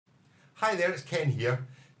Hi there, it's Ken here.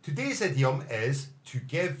 Today's idiom is to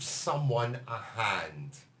give someone a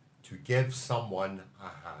hand. To give someone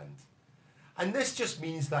a hand. And this just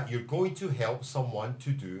means that you're going to help someone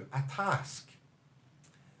to do a task.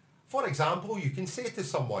 For example, you can say to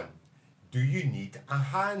someone, do you need a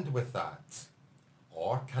hand with that?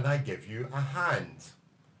 Or can I give you a hand?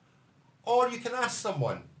 Or you can ask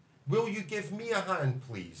someone, will you give me a hand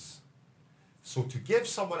please? So to give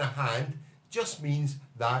someone a hand just means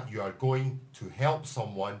that you are going to help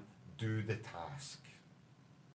someone do the task.